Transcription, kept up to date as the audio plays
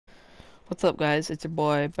What's up, guys? It's your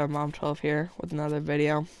boy BenMom12 here with another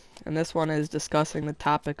video, and this one is discussing the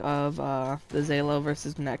topic of the Zaylo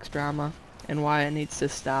versus Necqz drama and why it needs to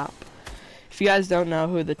stop. If you guys don't know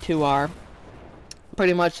who the two are,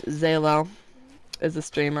 pretty much Zaylo is a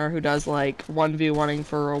streamer who does like 1v1ing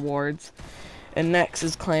for rewards, and Necqz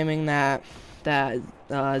is claiming that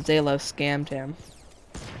Zaylo scammed him,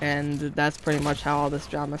 and that's pretty much how all this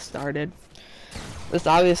drama started. This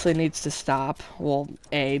obviously needs to stop. Well,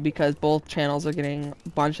 because both channels are getting a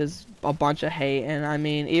bunch of hate, and I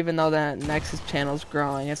mean, even though that Necqz's channel's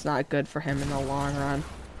growing, it's not good for him in the long run.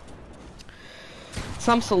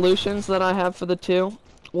 Some solutions that I have for the two.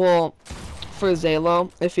 Well, for Zaylo,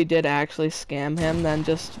 if he did actually scam him, then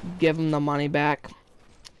just give him the money back.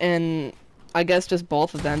 And I guess just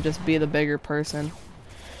both of them, just be the bigger person.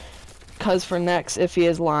 Because for Necqz, if he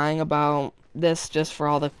is lying about this just for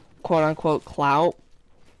all the quote-unquote clout,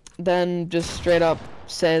 then just straight up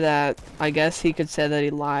say that, I guess he could say that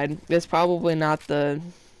he lied. It's probably not the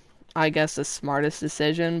smartest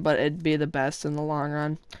decision, but it'd be the best in the long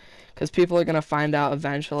run, because people are going to find out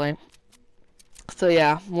eventually. So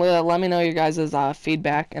yeah, let me know your guys'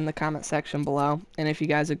 feedback in the comment section below, and if you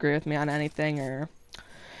guys agree with me on anything or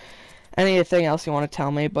anything else you want to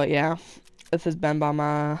tell me. But yeah, this is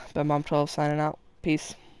BenMom12 signing out.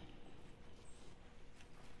 Peace.